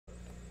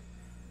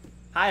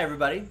Hi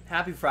everybody,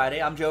 happy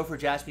Friday. I'm Joe for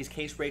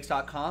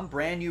jaspyscasebreaks.com.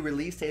 Brand new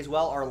release day as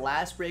well. Our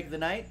last break of the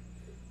night,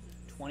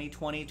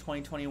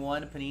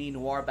 2020-2021 Panini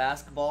Noir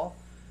Basketball.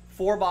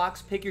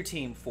 4-box, pick your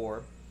team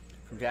 4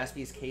 from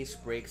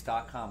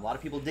jaspyscasebreaks.com. A lot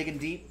of people digging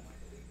deep,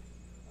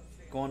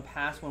 going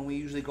past when we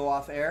usually go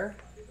off air,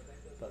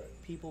 but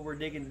people were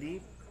digging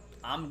deep.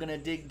 I'm going to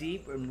dig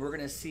deep and we're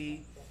going to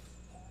see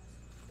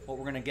what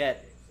we're going to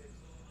get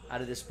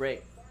out of this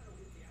break.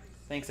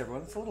 Thanks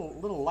everyone. It's a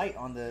little light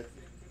on the...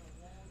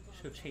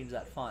 Should have changed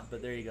that font,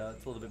 but there you go.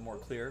 It's a little bit more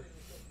clear.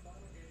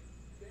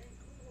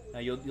 Now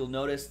you'll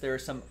notice there are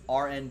some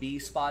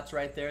RNB spots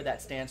right there.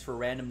 That stands for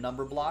random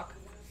number block.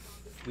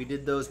 We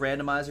did those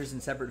randomizers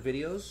in separate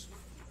videos,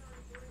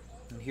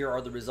 and here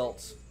are the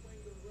results.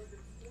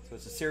 So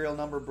it's a serial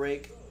number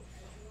break,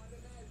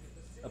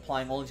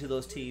 applying only to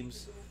those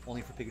teams,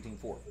 only for Pick Team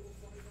 4.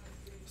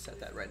 Set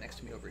that right next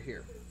to me over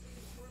here.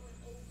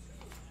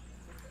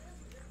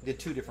 Did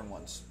 2 different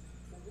ones,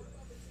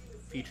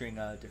 featuring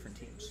different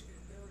teams.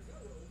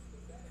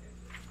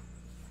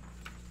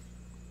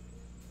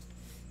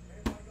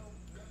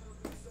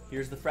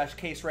 Here's the fresh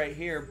case right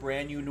here,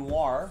 brand new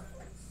Noir.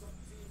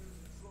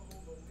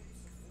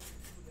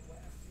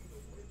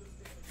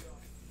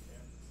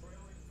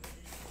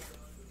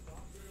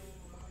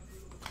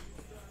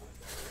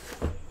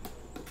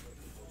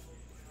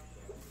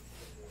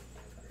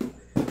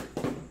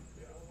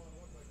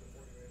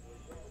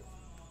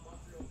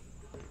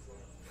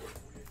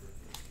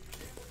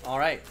 All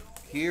right,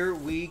 here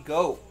we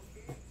go.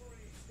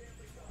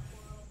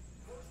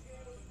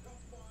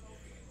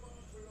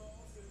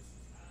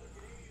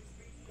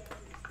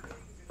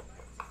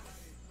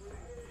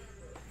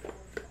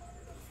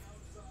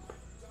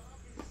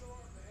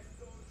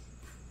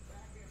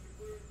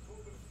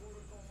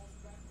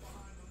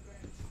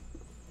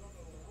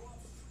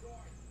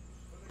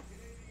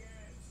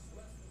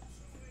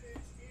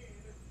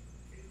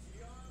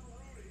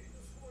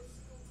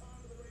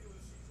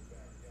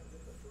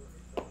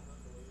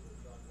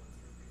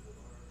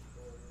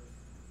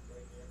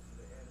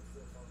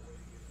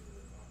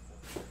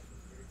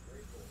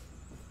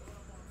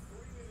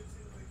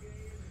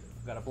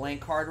 Got a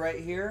blank card right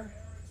here.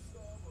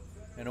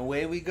 And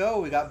away we go.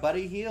 We got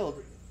Buddy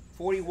Hield,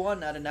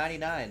 41 out of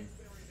 99.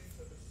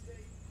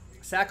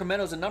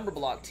 Sacramento's a number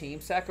block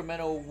team.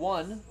 Sacramento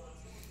 1.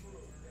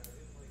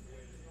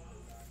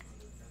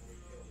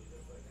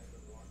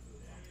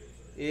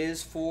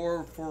 Is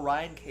for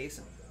Ryan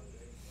Kaysen.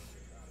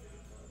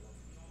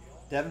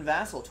 Devin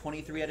Vassell,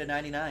 23 out of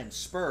 99.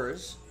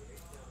 Spurs.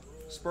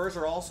 Spurs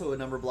are also a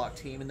number block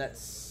team, and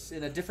that's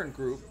in a different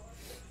group.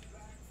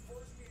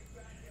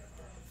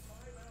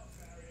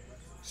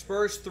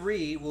 Spurs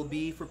 3 will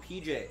be for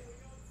PJ.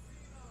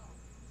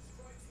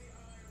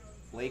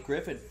 Blake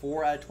Griffin,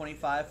 4 out of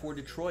 25 for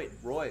Detroit.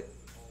 Roy.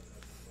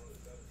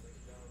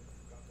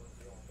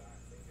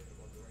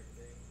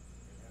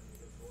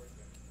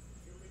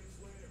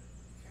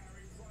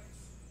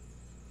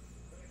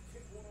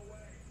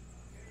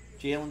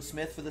 Jalen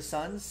Smith for the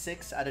Suns,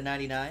 6 out of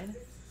 99.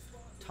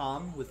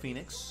 Tom with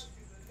Phoenix.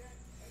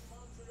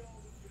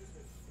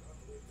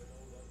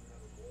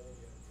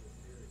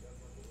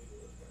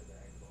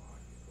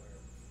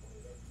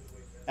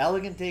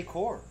 Elegant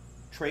Decor,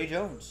 Trey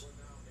Jones,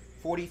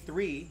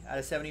 43 out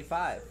of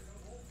 75.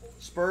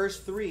 Spurs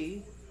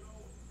 3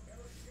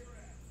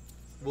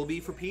 will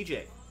be for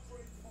PJ.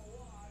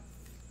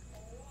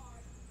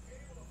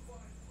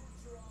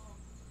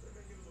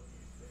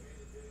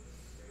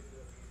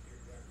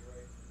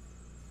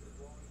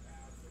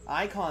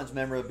 Icons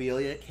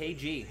memorabilia,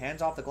 KG,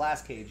 hands off the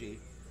glass KG,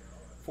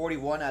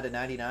 41 out of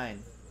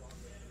 99.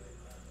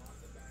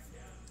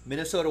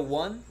 Minnesota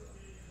 1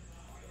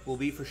 will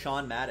be for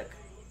Sean Maddock.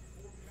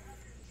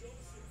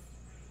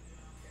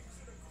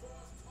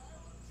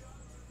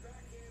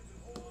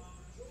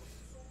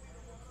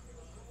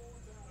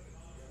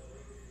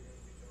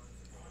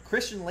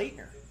 Christian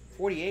Laettner,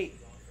 48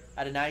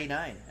 out of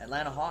 99.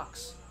 Atlanta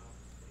Hawks.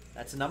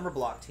 That's a number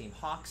block team.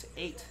 Hawks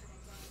 8.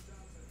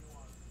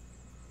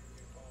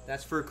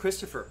 That's for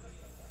Christopher.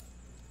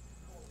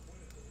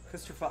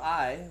 Christopher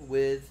I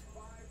with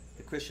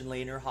the Christian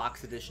Laettner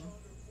Hawks edition.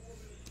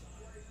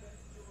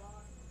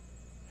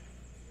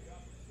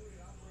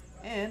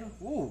 And,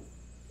 ooh,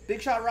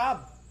 Big Shot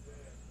Rob.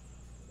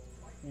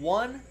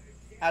 1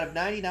 out of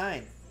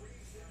 99.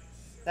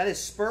 That is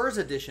Spurs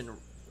edition.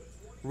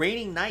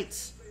 Reigning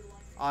Knights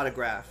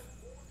autograph.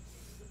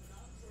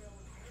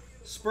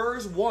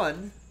 Spurs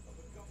 1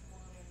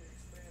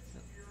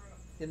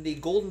 in the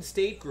Golden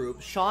State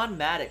group. Sean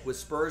Maddock with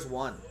Spurs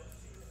 1.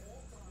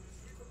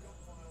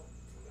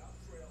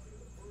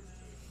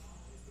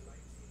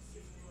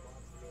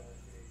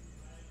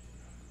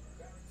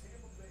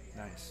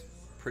 Nice.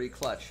 Pretty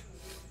clutch.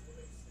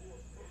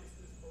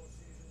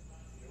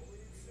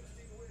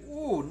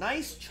 Ooh,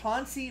 nice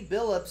Chauncey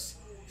Billups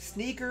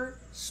sneaker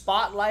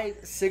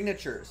spotlight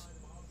signatures.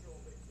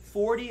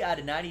 40 out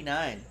of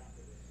 99.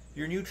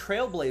 Your new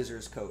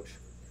Trailblazers coach.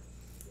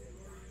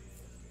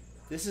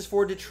 This is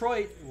for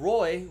Detroit,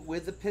 Roy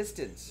with the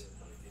Pistons.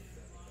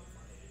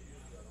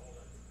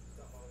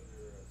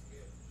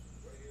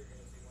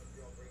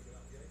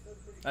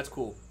 That's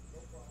cool.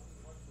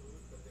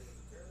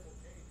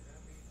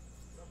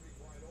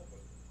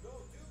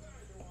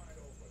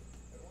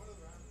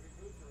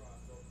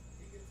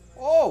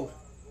 Oh,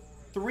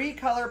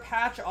 3-color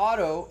patch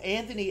auto,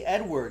 Anthony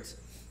Edwards,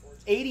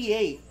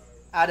 88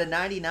 out of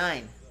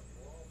 99.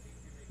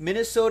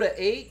 Minnesota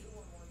 8.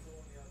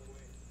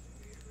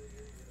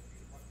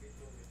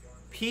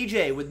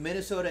 PJ with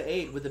Minnesota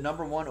 8 with the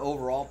 #1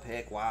 overall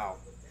pick. Wow.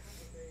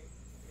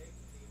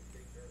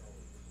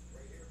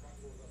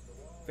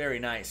 Very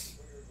nice.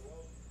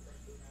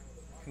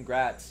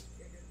 Congrats.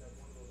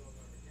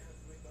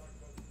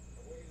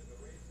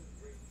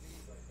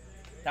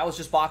 That was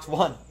just box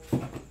 1.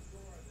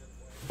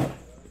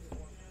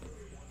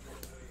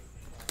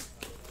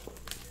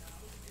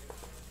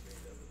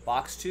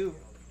 Box 2.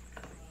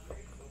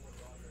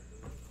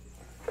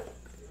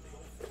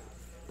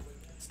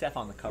 Steph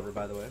on the cover,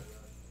 by the way.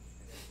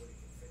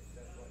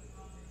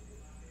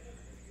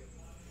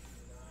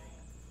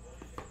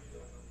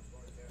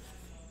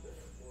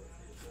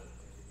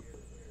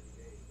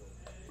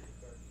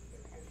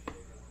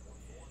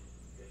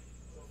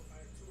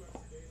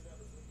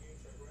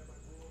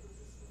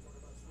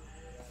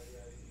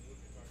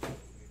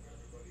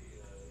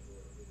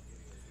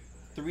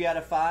 Three out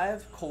of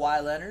 5,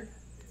 Kawhi Leonard.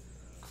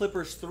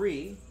 Clippers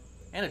 3,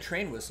 and a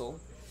train whistle.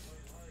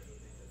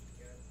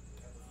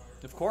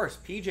 Of course,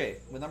 PJ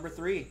with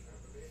 #3.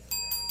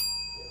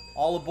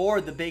 All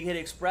aboard the Big Hit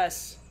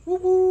Express. Woo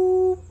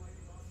woo!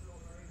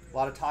 A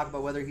lot of talk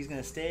about whether he's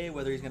going to stay,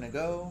 whether he's going to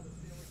go,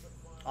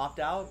 opt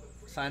out,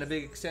 sign a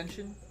big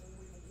extension.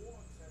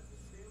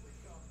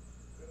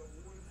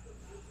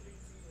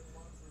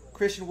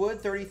 Christian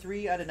Wood,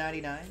 33 out of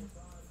 99.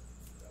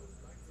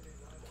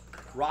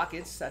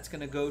 Rockets, that's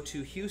going to go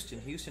to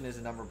Houston. Houston is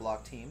a number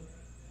block team.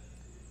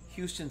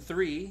 Houston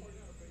 3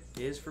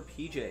 is for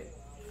PJ.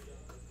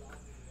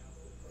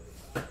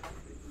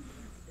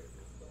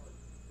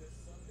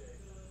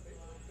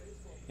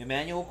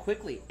 Emmanuel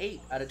Quickly, 8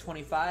 out of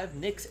 25.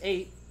 Knicks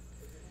 8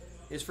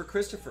 is for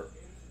Christopher.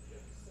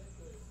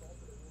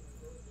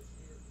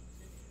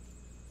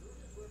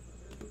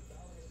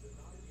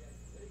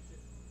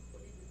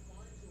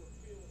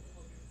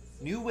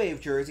 New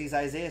Wave jerseys,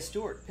 Isaiah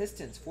Stewart.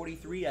 Pistons,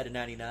 43 out of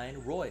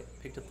 99. Roy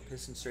picked up the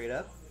Pistons straight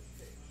up.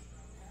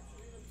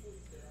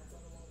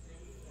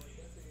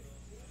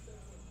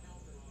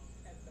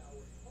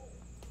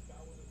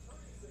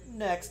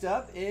 Next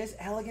up is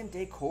Elegant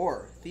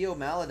Decor. Theo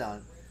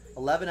Maledon.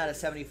 11 out of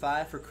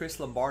 75 for Chris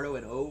Lombardo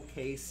in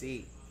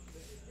OKC.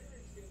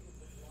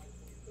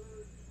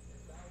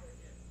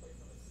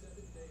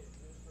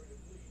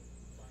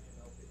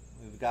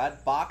 We've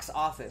got Box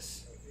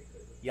Office.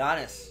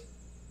 Giannis.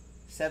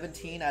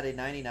 17 out of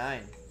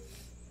 99.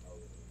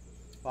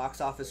 Box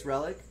Office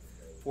Relic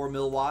for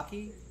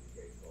Milwaukee.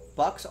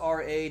 Bucks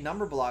are a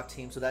number block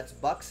team, so that's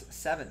Bucks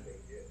 7.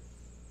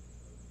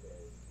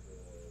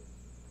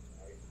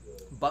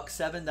 Buck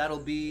 7, that'll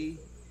be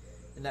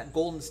in that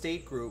Golden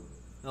State group.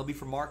 That'll be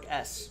for Mark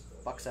S.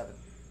 Buck 7.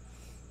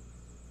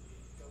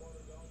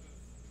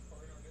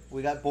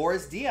 We got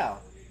Boris Diaw,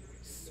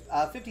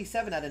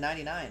 57 out of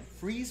 99.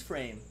 Freeze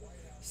frame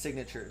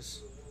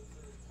signatures.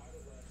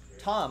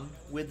 Tom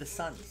with the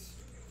Suns.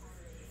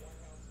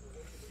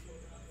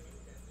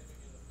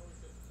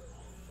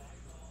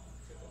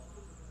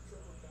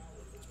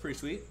 It's pretty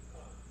sweet.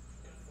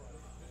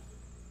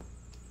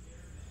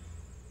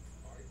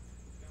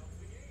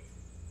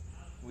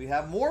 We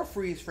have more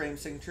freeze frame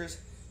signatures.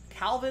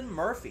 Calvin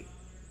Murphy,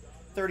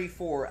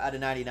 34 out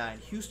of 99.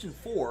 Houston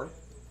 4.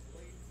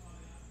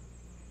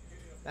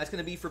 That's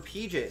going to be for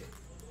PJ.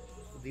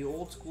 The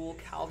old school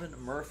Calvin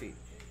Murphy.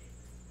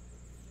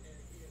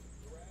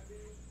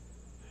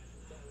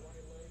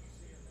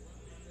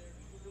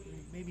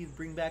 Maybe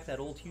bring back that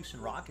old Houston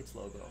Rockets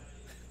logo.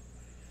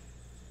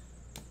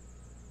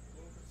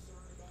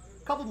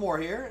 A couple more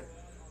here.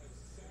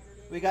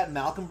 We got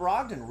Malcolm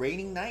Brogdon,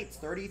 Reigning Knights,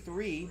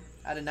 33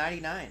 out of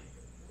 99.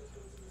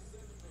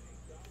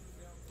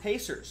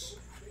 Pacers.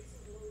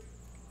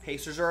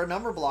 Pacers are a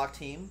number block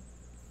team.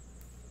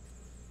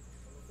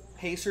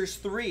 Pacers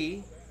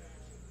 3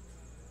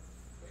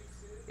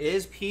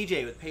 is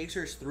PJ with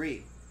Pacers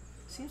 3.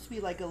 Seems to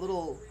be like a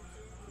little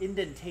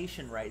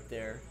indentation right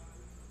there,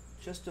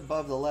 just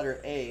above the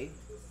letter A.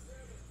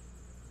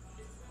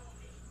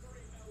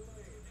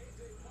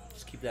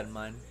 Just keep that in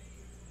mind.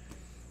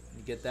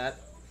 You get that?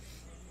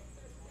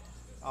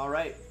 All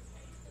right.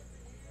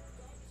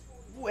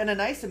 Ooh, and a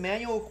nice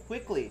Emmanuel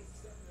Quickly,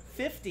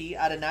 50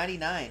 out of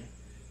 99.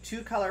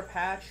 2-color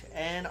patch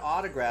and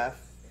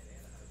autograph.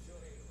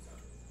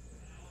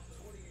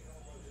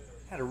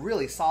 Had a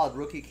really solid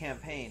rookie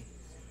campaign.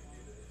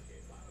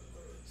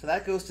 So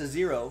that goes to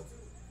 0.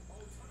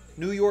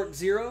 New York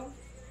 0.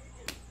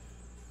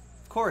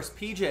 Of course,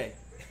 PJ.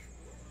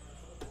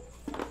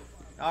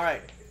 All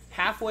right,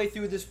 halfway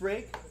through this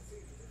break.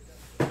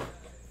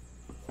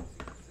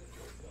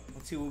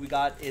 Let's see what we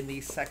got in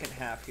the second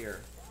half here.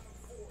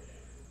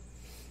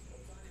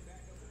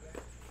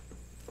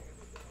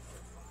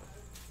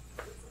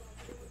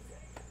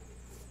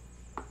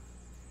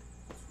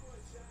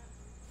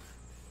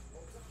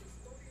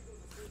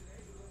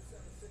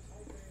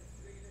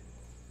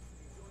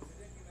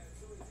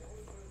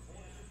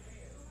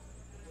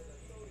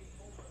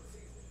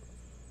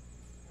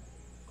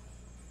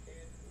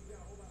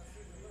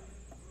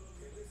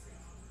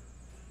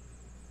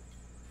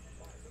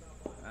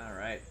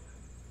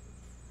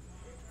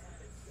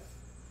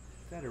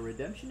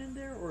 redemption in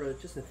there or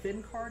just a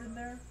thin card in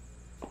there?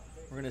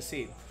 We're going to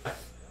see.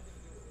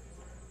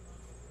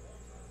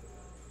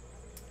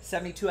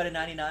 72 out of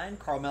 99,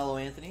 Carmelo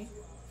Anthony.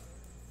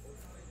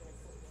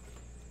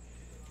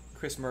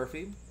 Chris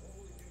Murphy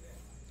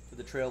for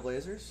the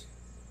Trailblazers.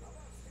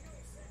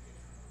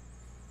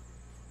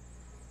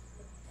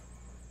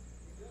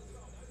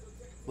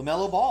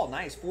 LaMelo Ball,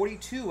 nice,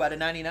 42 out of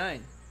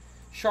 99.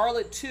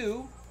 Charlotte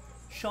 2,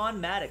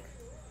 Sean Maddock.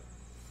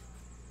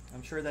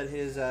 I'm sure that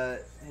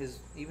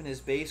even his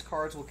base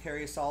cards will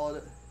carry a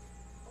solid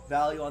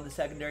value on the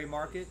secondary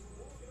market.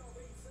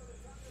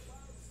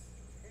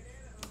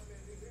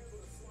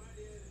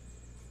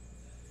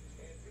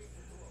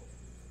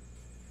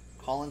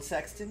 Colin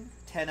Sexton,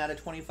 10 out of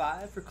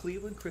 25 for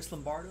Cleveland. Chris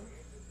Lombardo.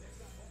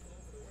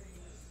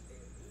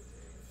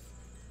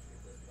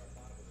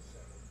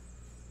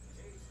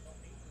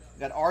 We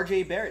got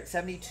RJ Barrett,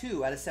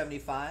 72 out of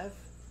 75.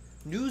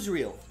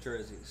 Newsreel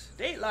jerseys.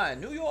 Dateline,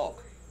 New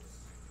York.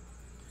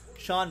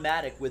 Sean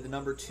Maddock with the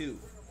number 2.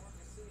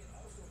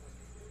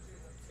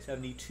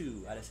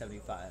 72 out of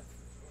 75.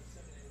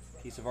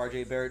 Piece of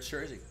RJ Barrett's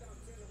jersey.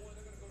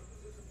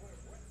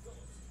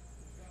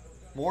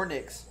 More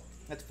Knicks.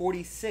 That's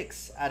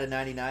 46 out of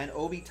 99.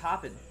 Obi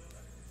Toppin.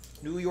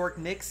 New York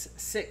Knicks,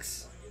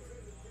 6.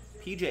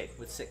 PJ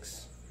with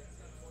 6.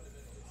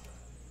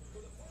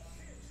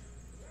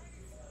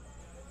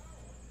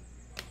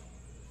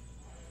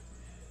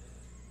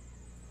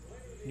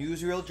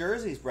 Newsreel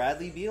jerseys.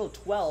 Bradley Beal,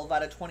 12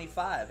 out of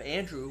 25.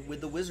 Andrew with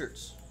the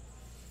Wizards.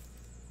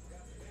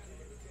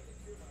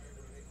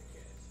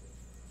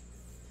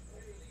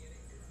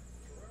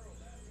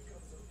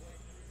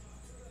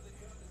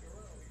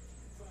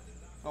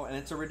 Oh, and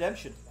it's a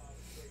redemption.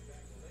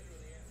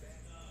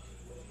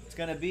 It's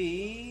going to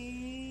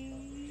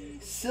be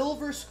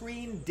Silver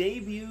Screen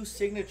Debut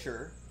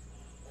Signature.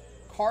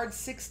 Card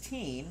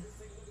 16.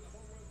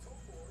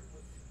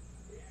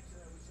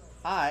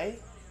 Isaiah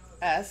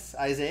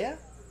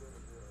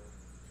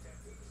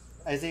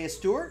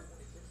Stewart.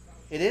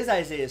 It is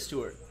Isaiah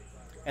Stewart,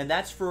 and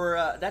that's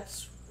for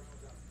that's.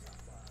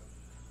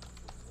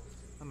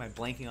 Why am I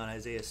blanking on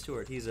Isaiah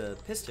Stewart? He's a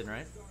Piston,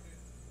 right?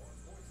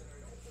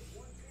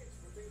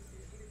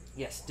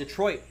 Yes,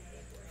 Detroit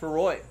for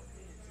Roy.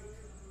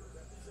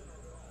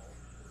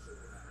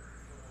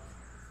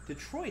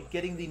 Detroit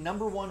getting the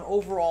 #1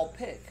 overall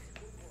pick.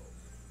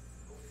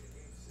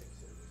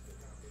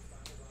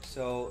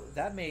 So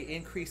that may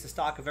increase the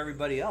stock of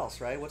everybody else,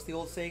 right? What's the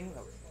old saying?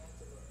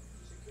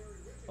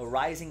 A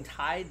rising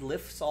tide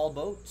lifts all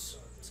boats.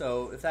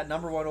 So if that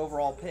 #1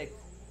 overall pick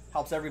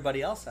helps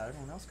everybody else out,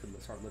 everyone else could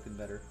start looking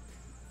better.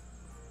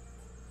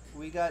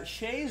 We got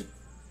Shea's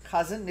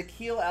cousin,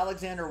 Nickeil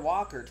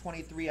Alexander-Walker,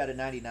 23 out of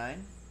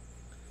 99.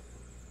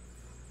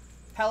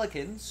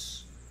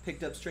 Pelicans,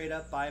 picked up straight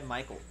up by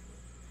Michael.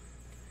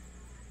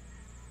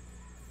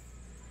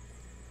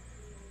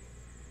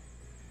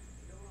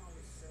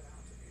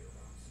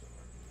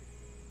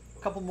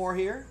 A couple more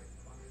here.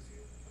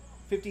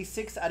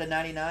 56 out of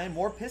 99.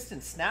 More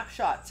Pistons.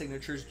 Snapshot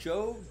signatures.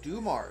 Joe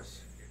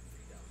Dumars.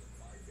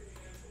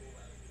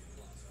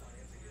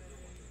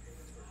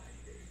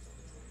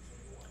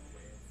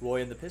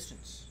 Roy and the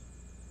Pistons.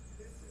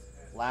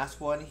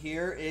 Last one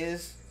here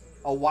is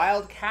a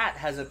Wild Cat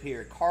has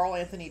appeared. Karl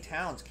Anthony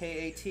Towns.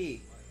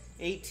 KAT.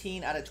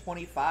 18 out of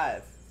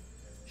 25.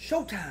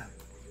 Showtime.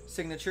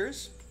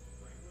 Signatures.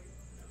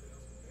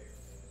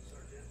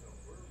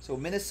 So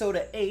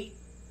Minnesota 8.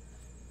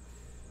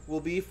 Will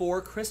be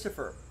for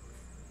Christopher.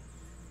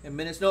 In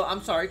Minnesota,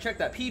 I'm sorry, check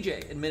that.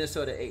 PJ in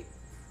Minnesota 8.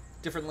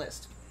 Different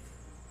list.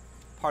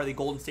 Part of the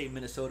Golden State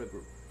Minnesota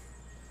group.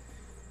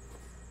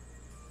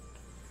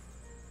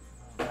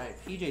 Alright,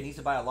 PJ needs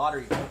to buy a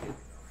lottery ticket.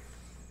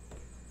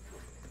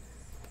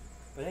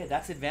 But hey,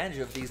 that's the advantage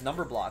of these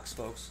number blocks,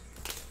 folks.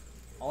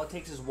 All it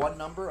takes is one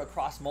number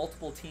across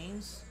multiple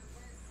teams.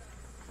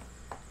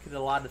 Get a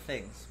lot of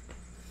things.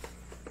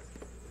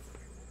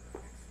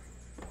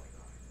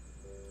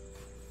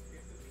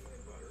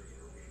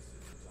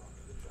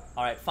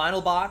 All right,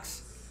 final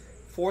box,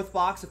 4th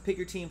box of Pick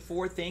Your Team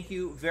 4. Thank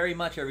you very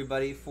much,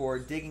 everybody, for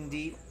digging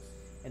deep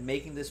and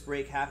making this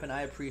break happen.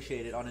 I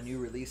appreciate it on a new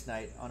release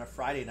night, on a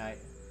Friday night,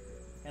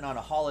 and on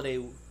a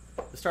holiday,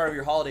 the start of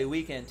your holiday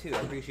weekend, too. I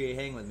appreciate you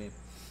hanging with me.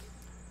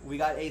 We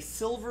got a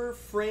silver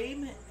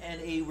frame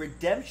and a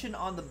redemption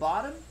on the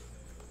bottom.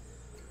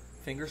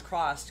 Fingers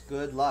crossed.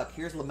 Good luck.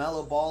 Here's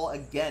LaMelo Ball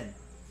again.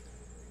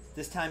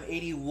 This time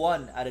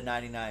 81 out of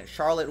 99.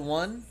 Charlotte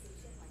 1,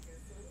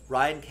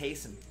 Ryan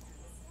Kaysen.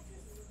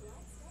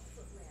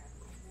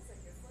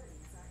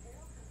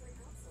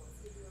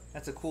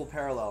 That's a cool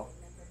parallel.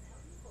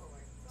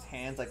 His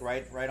hands like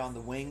right on the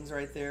wings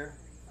right there.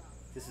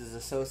 This is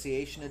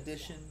Association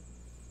Edition.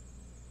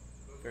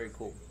 Very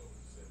cool.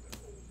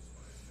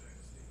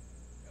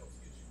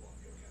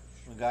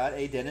 We got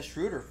a Dennis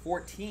Schroeder,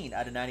 14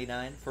 out of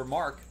 99 for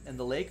Mark and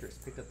the Lakers.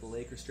 Picked up the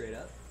Lakers straight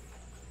up.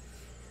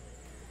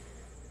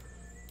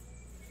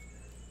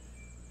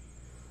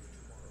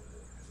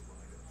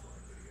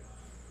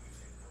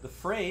 The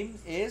frame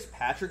is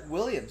Patrick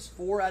Williams,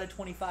 4 out of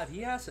 25.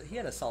 He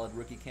had a solid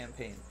rookie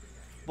campaign.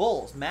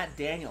 Bulls, Matt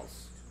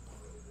Daniels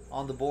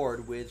on the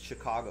board with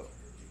Chicago.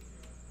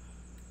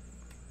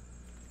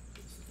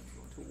 This is going to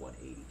go to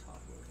 180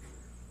 top load.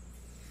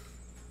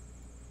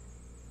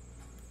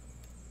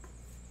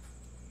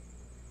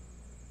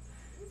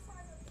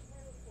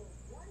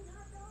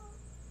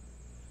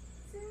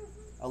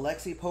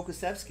 Alexei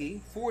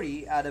Pokusevsky,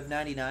 40 out of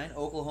 99,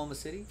 Oklahoma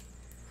City.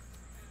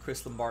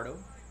 Chris Lombardo.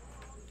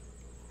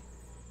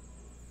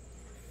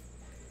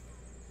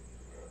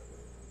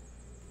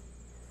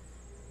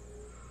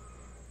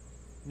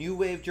 New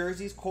Wave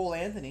jerseys, Cole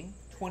Anthony,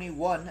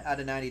 21 out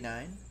of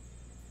 99.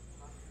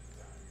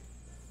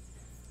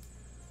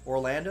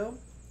 Orlando,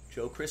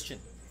 Joe Christian.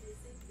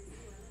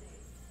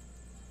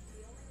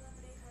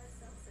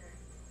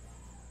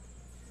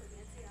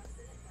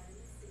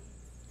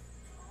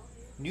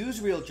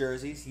 Newsreel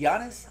jerseys,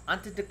 Giannis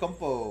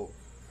Antetokounmpo,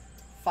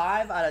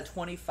 5 out of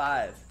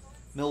 25.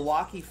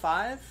 Milwaukee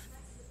 5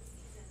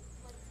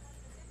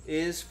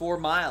 is for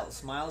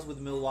Miles. Miles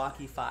with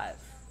Milwaukee 5.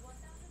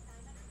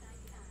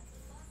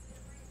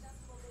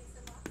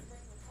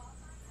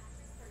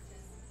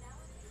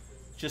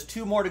 Just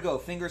 2 more to go.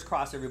 Fingers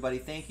crossed, everybody.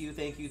 Thank you,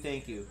 thank you,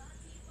 thank you.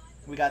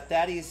 We got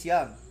Thaddeus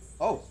Young.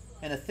 Oh,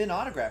 and a thin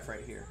autograph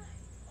right here.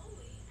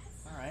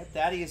 All right,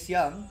 Thaddeus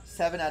Young,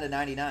 7 out of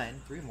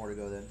 99. 3 more to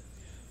go then.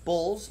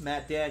 Bulls,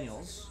 Matt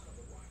Daniels.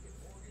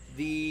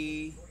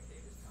 The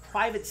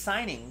private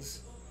signings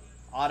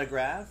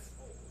autograph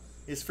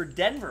is for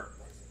Denver.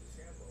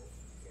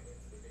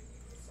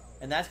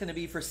 And that's going to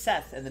be for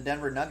Seth and the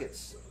Denver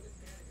Nuggets.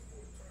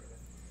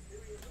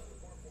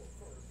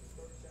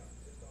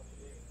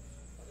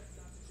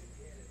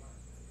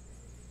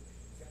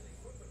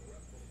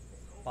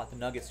 Bought the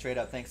Nuggets straight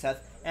up. Thanks,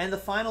 Seth. And the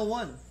final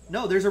one.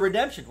 No, there's a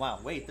redemption. Wow,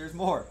 wait, there's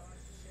more.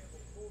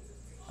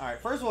 All right,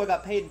 first of all, I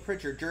got Peyton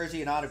Pritchard,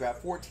 jersey and autograph,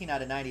 14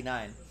 out of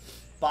 99.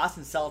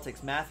 Boston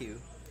Celtics, Matthew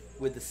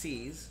with the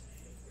C's.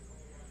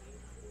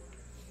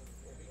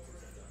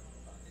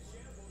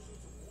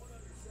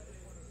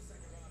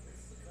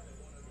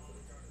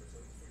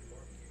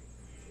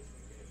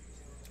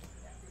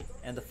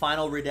 And the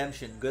final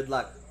redemption. Good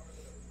luck.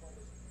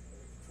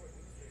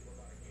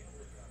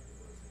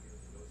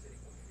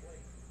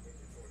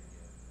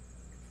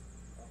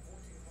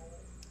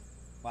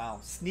 Wow.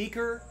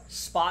 Sneaker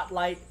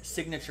Spotlight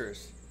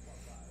Signatures.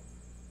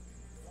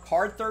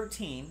 Card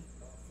 13.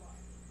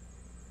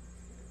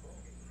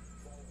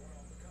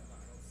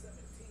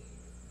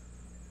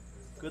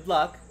 Good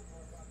luck.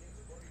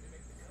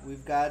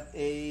 We've got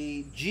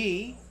a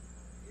G.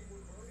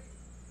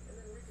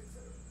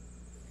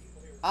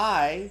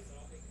 I.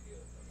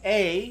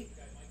 A.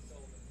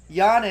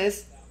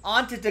 Giannis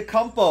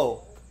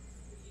Antetokounmpo.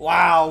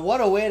 Wow,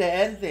 what a way to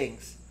end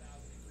things.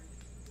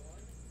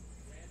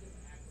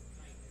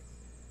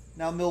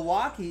 Now,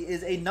 Milwaukee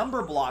is a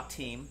number block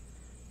team.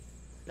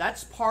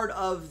 That's part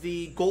of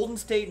the Golden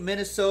State,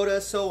 Minnesota,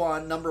 so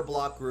on number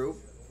block group.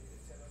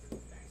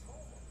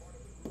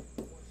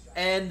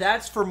 And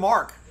that's for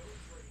Mark.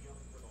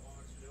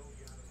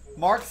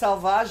 Mark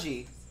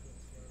Salvaggi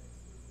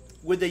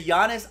with the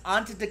Giannis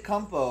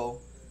Antetokounmpo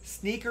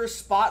sneaker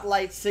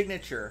spotlight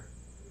signature.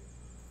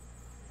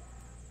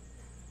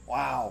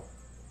 Wow.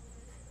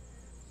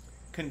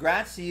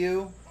 Congrats to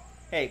you.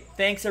 Hey,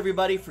 thanks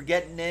everybody for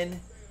getting in.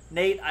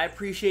 Nate, I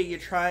appreciate you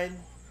trying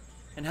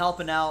and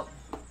helping out.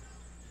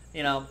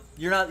 You know,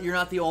 you're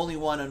not the only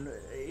one, and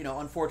you know,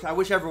 unfortunately, I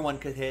wish everyone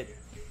could hit.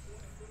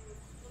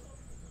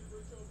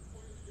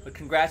 But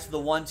congrats to the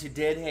ones who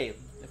did. Hey,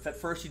 if at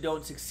first you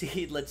don't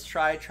succeed, let's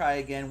try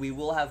again. We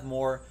will have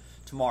more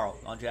tomorrow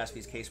on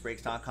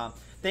jaspyscasebreaks.com.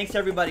 Thanks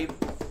everybody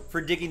for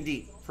digging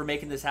deep, for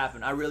making this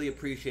happen. I really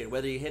appreciate it.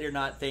 Whether you hit or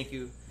not, thank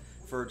you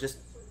for just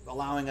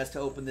allowing us to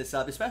open this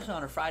up, especially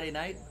on a Friday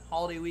night,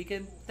 holiday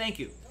weekend. Thank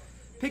you.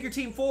 Pick your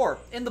team 4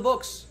 in the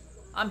books.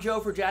 I'm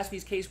Joe for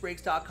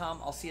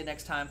jaspyscasebreaks.com. I'll see you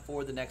next time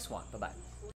for the next one. Bye-bye.